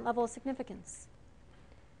 10% level of significance.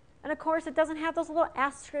 And of course, it doesn't have those little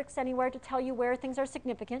asterisks anywhere to tell you where things are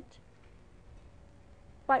significant.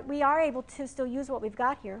 But we are able to still use what we've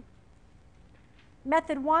got here.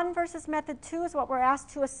 Method 1 versus method 2 is what we're asked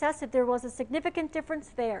to assess if there was a significant difference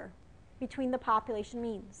there between the population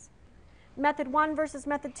means. Method 1 versus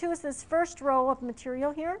method 2 is this first row of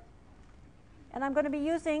material here. And I'm going to be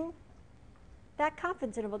using that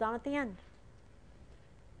confidence interval down at the end.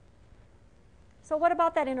 So what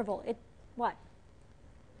about that interval? What?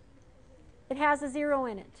 It has a 0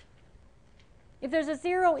 in it. If there's a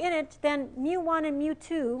 0 in it, then mu1 and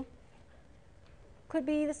mu2 could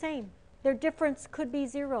be the same. Their difference could be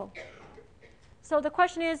 0. So the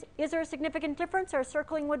question is there a significant difference? Our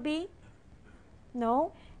circling would be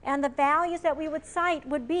no. And the values that we would cite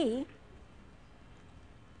would be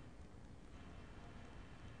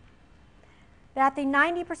that the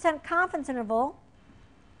 90% confidence interval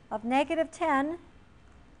of -10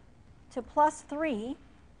 to +3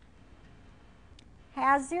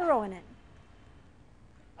 has 0 in it.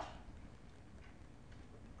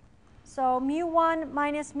 So mu1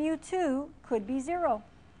 minus mu2 could be 0.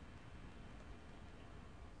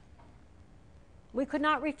 We could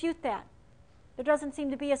not refute that. There doesn't seem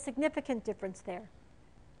to be a significant difference there.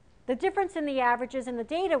 The difference in the averages in the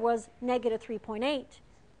data was -3.8,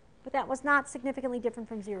 but that was not significantly different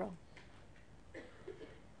from 0.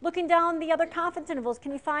 Looking down the other confidence intervals,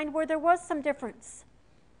 can you find where there was some difference?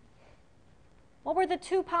 What were the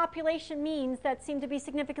 2 population means that seemed to be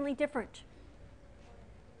significantly different?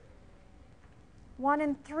 1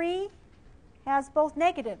 and 3 has both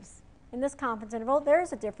negatives in this confidence interval.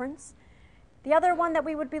 There's a difference. The other one that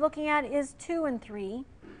we would be looking at is 2 and 3,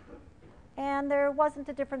 and there wasn't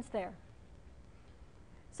a difference there.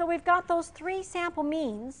 So we've got those 3 sample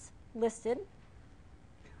means listed,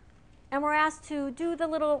 and we're asked to do the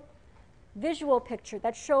little visual picture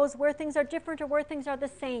that shows where things are different or where things are the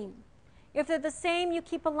same. If they're the same, you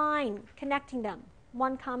keep a line connecting them,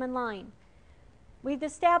 one common line. We've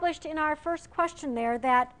established in our first question there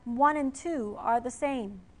that 1 and 2 are the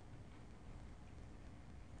same.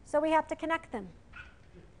 So we have to connect them.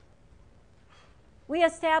 We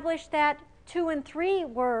established that 2 and 3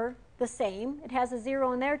 were the same. It has a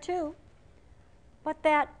 0 in there too. But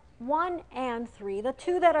that 1 and 3, the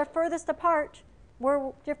 2 that are furthest apart,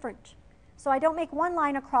 were different. So I don't make one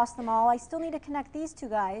line across them all. I still need to connect these 2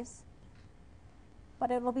 guys,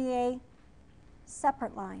 but it will be a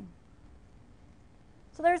separate line.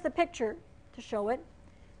 So there's the picture to show it.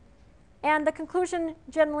 And the conclusion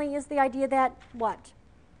generally is the idea that what?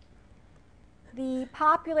 The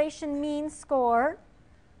population mean score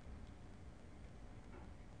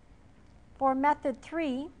for method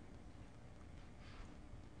 3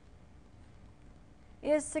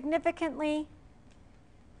 is significantly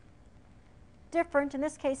different, in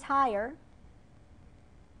this case higher,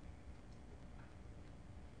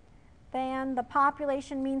 than the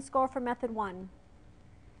population mean score for method 1,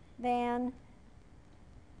 than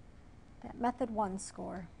that method 1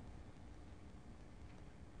 score.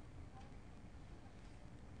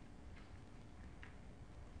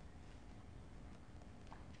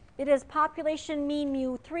 It is population mean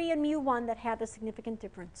mu3 and mu1 that have the significant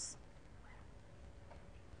difference.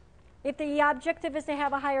 If the objective is to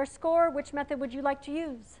have a higher score, which method would you like to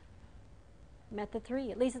use? Method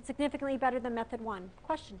 3. At least it's significantly better than method 1.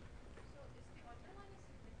 Question?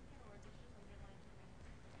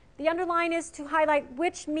 The underline is to highlight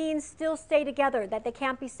which means still stay together, that they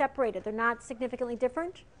can't be separated. They're not significantly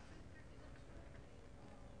different.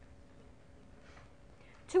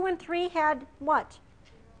 2 and 3 had what?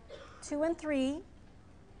 2 and 3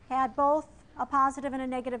 had both a positive and a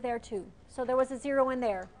negative there too. So there was a 0 in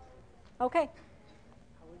there. Okay.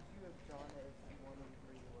 How would you have drawn it if 1 and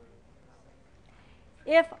 3 were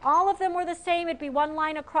the same? If all of them were the same, it'd be one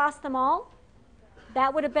line across them all.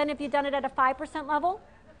 That would have been if you'd done it at a 5% level.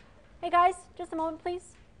 Hey guys, just a moment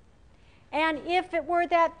please. And if it were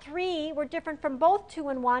that 3 were different from both 2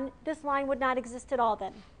 and 1, this line would not exist at all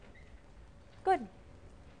then. Good.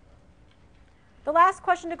 The last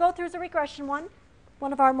question to go through is a regression one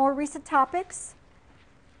of our more recent topics.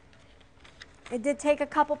 It did take a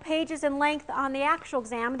couple pages in length on the actual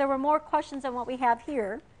exam. There were more questions than what we have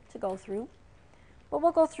here to go through, but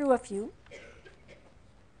we'll go through a few.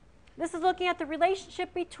 This is looking at the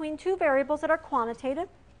relationship between 2 variables that are quantitative.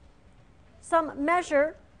 some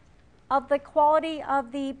measure of the quality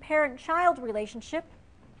of the parent-child relationship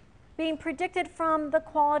being predicted from the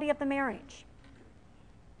quality of the marriage.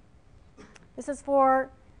 This is for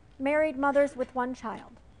married mothers with one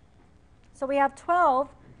child. So we have 12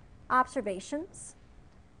 observations.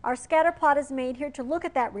 Our scatter plot is made here to look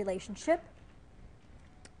at that relationship.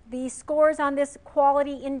 The scores on this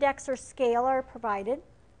quality index or scale are provided.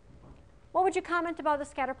 What would you comment about the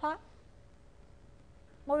scatter plot?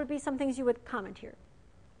 What would be some things you would comment here?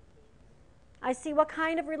 I see what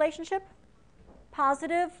kind of relationship?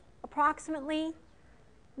 Positive, approximately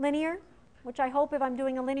linear, which I hope if I'm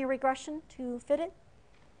doing a linear regression to fit it.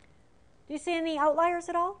 Do you see any outliers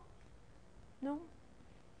at all? No?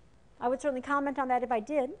 I would certainly comment on that if I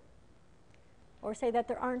did, or say that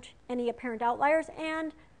there aren't any apparent outliers,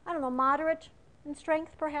 and I don't know, moderate in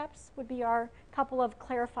strength perhaps would be our couple of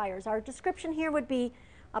clarifiers. Our description here would be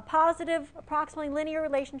a positive, approximately linear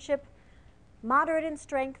relationship, moderate in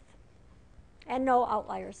strength, and no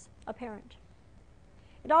outliers apparent.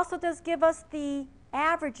 It also does give us the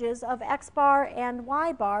averages of x bar and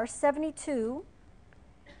y bar, 72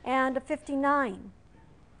 and 59.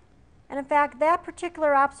 And in fact, that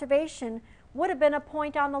particular observation would have been a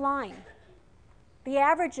point on the line. The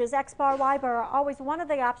averages, x bar, y bar, are always one of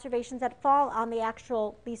the observations that fall on the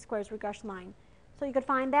actual least squares regression line. So you could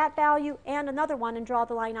find that value and another one and draw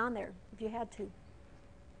the line on there if you had to.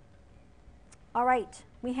 All right,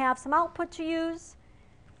 we have some output to use.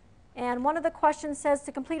 And one of the questions says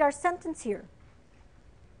to complete our sentence here,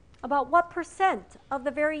 about what percent of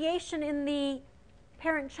the variation in the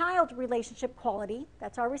parent-child relationship quality,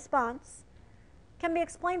 that's our response, can be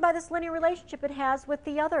explained by this linear relationship it has with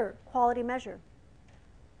the other quality measure.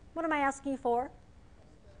 What am I asking you for?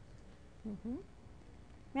 I'm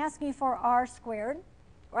asking you for r squared,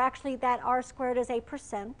 or actually that r squared is a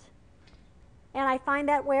percent. And I find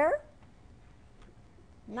that where?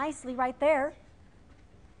 Nicely right there,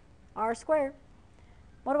 r squared.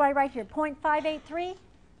 What do I write here? 0.583?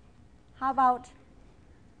 How about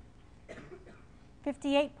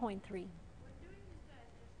 58.3?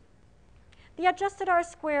 The adjusted r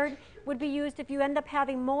squared would be used if you end up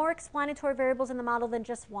having more explanatory variables in the model than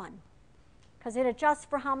just one, because it adjusts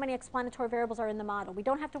for how many explanatory variables are in the model. We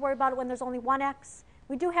don't have to worry about it when there's only one x.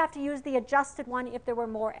 We do have to use the adjusted one if there were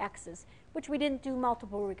more x's, which we didn't do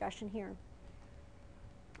multiple regression here.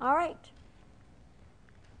 All right.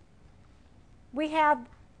 We have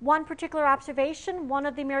one particular observation. One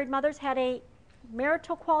of the married mothers had a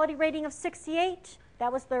marital quality rating of 68.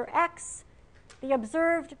 That was their x. The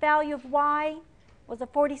observed value of y was a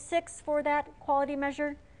 46 for that quality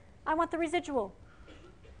measure. I want the residual.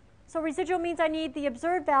 So residual means I need the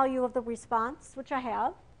observed value of the response, which I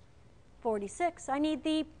have, 46. I need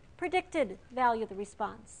the predicted value of the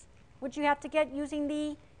response, which you have to get using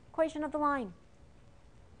the equation of the line.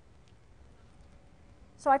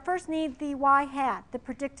 So I first need the y hat, the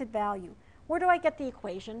predicted value. Where do I get the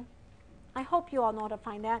equation? I hope you all know how to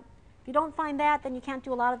find that. If you don't find that, then you can't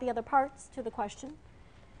do a lot of the other parts to the question.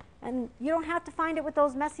 And you don't have to find it with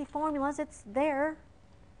those messy formulas. It's there.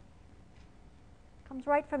 Comes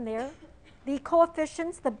right from there. The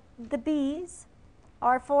coefficients, the b's,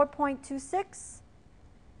 are 4.26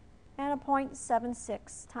 and a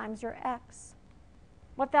 0.76 times your x.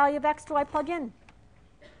 What value of x do I plug in?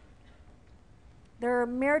 Their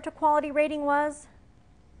marital quality rating was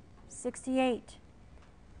 68.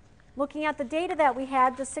 Looking at the data that we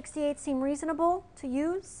had, does 68 seem reasonable to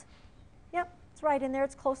use? Yep, it's right in there.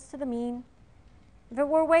 It's close to the mean. If it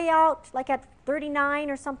were way out, like at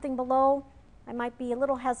 39 or something below, I might be a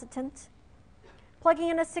little hesitant. Plugging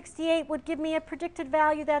in a 68 would give me a predicted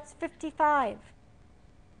value that's 55,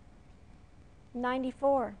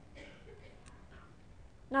 94.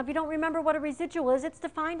 Now, if you don't remember what a residual is, it's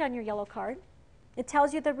defined on your yellow card. It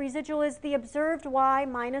tells you the residual is the observed y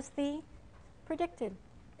minus the predicted.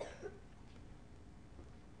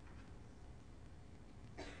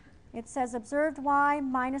 It says observed y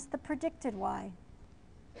minus the predicted y.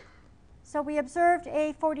 So we observed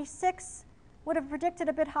a 46 would have predicted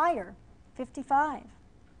a bit higher,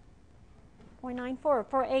 55.94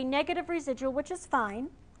 for a negative residual, which is fine.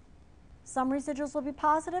 Some residuals will be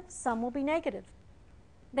positive, some will be negative.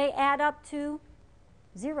 They add up to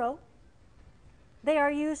 0. They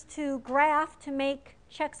are used to graph to make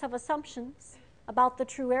checks of assumptions about the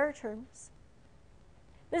true error terms.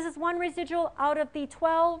 This is one residual out of the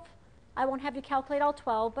 12. I won't have you calculate all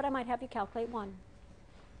 12, but I might have you calculate one.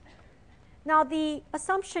 Now the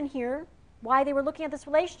assumption here, why they were looking at this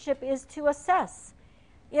relationship, is to assess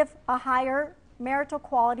if a higher marital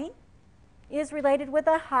quality is related with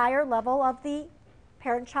a higher level of the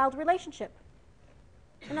parent-child relationship.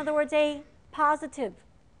 In other words, a positive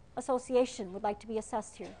association would like to be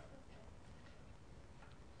assessed here.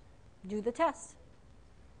 Do the test.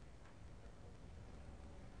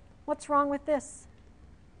 What's wrong with this?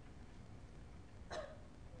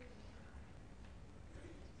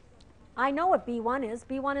 I know what B1 is.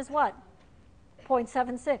 B1 is what?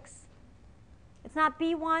 0.76. It's not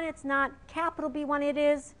B1, it's not capital B1, it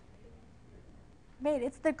is beta.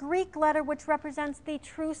 It's the Greek letter which represents the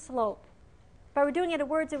true slope. If I were doing it in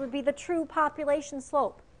words, it would be the true population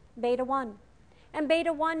slope, beta 1. And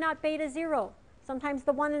beta 1, not beta 0. Sometimes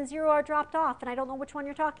the 1 and 0 are dropped off, and I don't know which one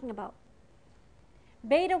you're talking about.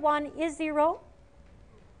 Beta 1 is 0.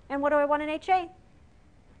 And what do I want in HA?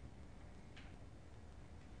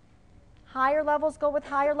 Higher levels go with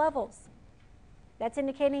higher levels. That's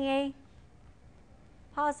indicating a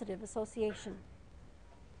positive association.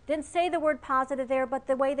 Didn't say the word positive there, but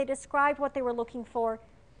the way they described what they were looking for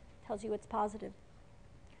tells you it's positive.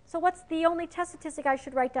 So what's the only test statistic I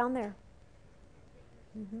should write down there?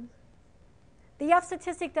 The F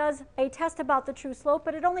statistic does a test about the true slope,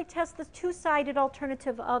 but it only tests the two-sided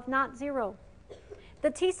alternative of not 0. The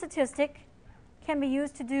T statistic can be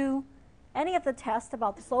used to do any of the tests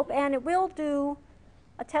about the slope, and it will do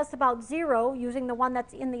a test about 0 using the one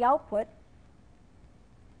that's in the output.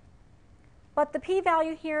 But the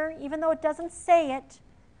p-value here, even though it doesn't say it,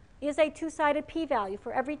 is a two-sided p-value.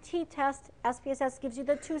 For every t-test, SPSS gives you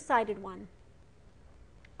the two-sided one.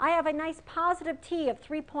 I have a nice positive t of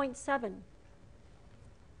 3.7.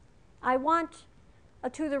 I want a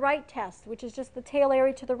to the right test, which is just the tail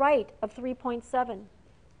area to the right of 3.7.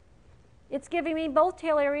 It's giving me both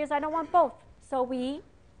tail areas. I don't want both. So we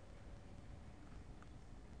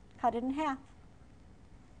cut it in half.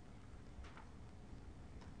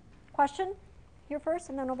 Question? Here first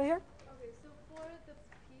and then over here. Okay, so for the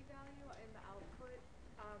p-value in the output,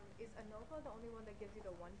 is ANOVA the only one that gives you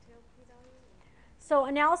the one-tail p-value? So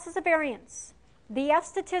analysis of variance. The F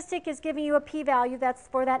statistic is giving you a p-value that's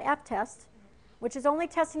for that F test, which is only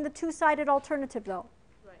testing the two-sided alternative though.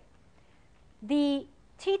 Right. The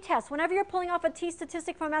t-test, whenever you're pulling off a t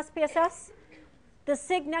statistic from SPSS, the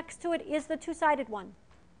sig next to it is the two-sided one.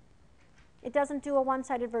 It doesn't do a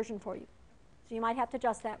one-sided version for you. So you might have to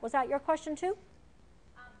adjust that. Was that your question too?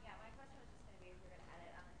 Yeah, my question was just going to be if you're going to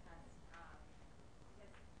edit on the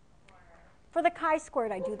test. For the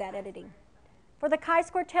chi-squared, I do that editing. For the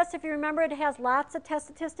chi-squared test, if you remember, it has lots of test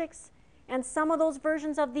statistics, and some of those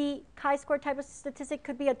versions of the chi-squared type of statistic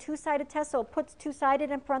could be a two-sided test, so it puts two-sided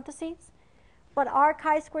in parentheses. But our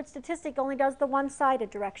chi-squared statistic only does the one-sided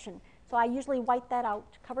direction. So I usually white that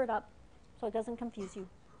out, cover it up, so it doesn't confuse you.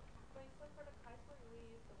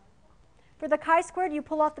 For the chi-squared, you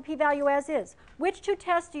pull off the p-value as is. Which two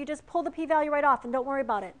tests do you just pull the p-value right off and don't worry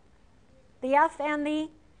about it? The F and the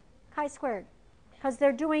chi-squared. Because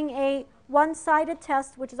they're doing a one-sided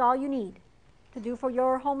test, which is all you need to do for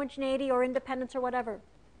your homogeneity or independence or whatever.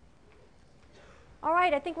 All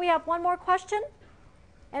right, I think we have one more question,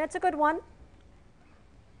 and it's a good one.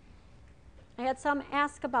 I had some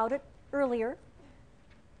ask about it earlier.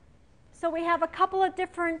 So we have a couple of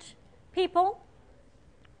different people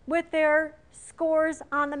with their scores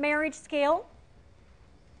on the marriage scale.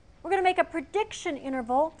 We're going to make a prediction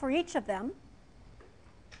interval for each of them.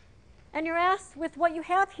 And you're asked, with what you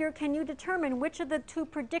have here, can you determine which of the two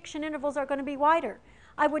prediction intervals are going to be wider?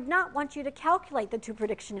 I would not want you to calculate the two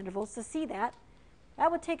prediction intervals to see that.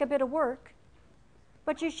 That would take a bit of work.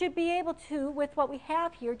 But you should be able to, with what we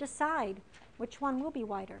have here, decide which one will be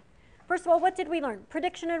wider. First of all, what did we learn?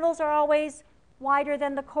 Prediction intervals are always wider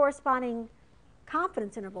than the corresponding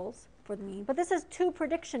confidence intervals for the mean. But this is two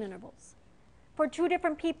prediction intervals for two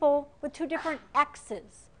different people with two different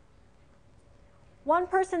x's. One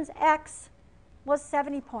person's x was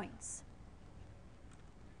 70 points.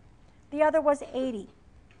 The other was 80.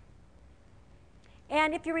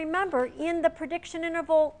 And if you remember, in the prediction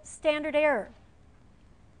interval standard error,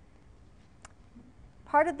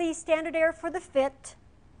 part of the standard error for the fit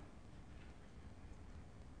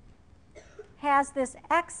has this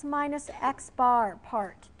x minus x bar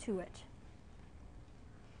part to it.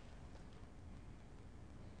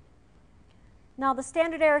 Now, the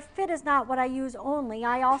standard error fit is not what I use only.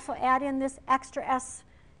 I also add in this extra s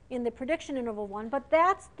in the prediction interval one, but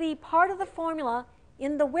that's the part of the formula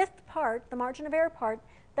in the width part, the margin of error part,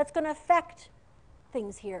 that's going to affect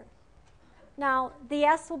things here. Now, the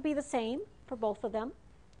s will be the same for both of them.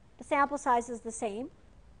 The sample size is the same.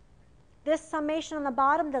 This summation on the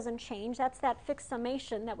bottom doesn't change. That's that fixed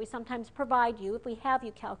summation that we sometimes provide you if we have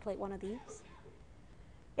you calculate one of these.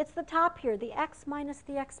 It's the top here, the x minus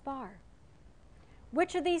the x bar.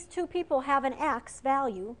 Which of these two people have an x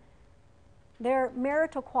value their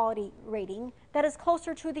marital quality rating that is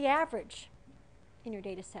closer to the average in your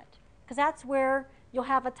data set. Because that's where you'll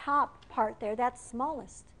have a top part there that's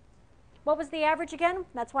smallest. What was the average again?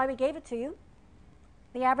 That's why we gave it to you.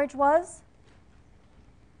 The average was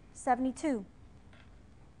 72.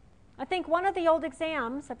 I think one of the old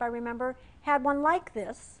exams, if I remember, had one like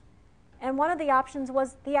this, and one of the options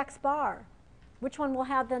was the X bar. Which one will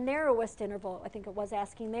have the narrowest interval? I think it was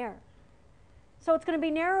asking there. So it's going to be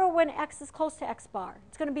narrow when X is close to X bar.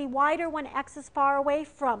 It's going to be wider when X is far away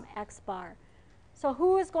from X bar. So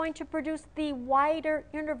who is going to produce the wider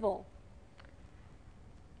interval?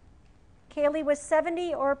 Kaylee with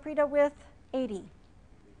 70 or Prita with 80?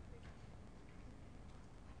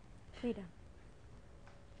 Prita.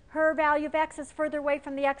 Her value of X is further away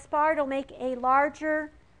from the X bar. It'll make a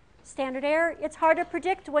larger standard error. It's hard to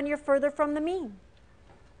predict when you're further from the mean.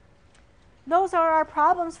 Those are our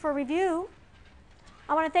problems for review.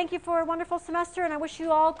 I want to thank you for a wonderful semester, and I wish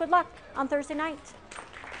you all good luck on Thursday night.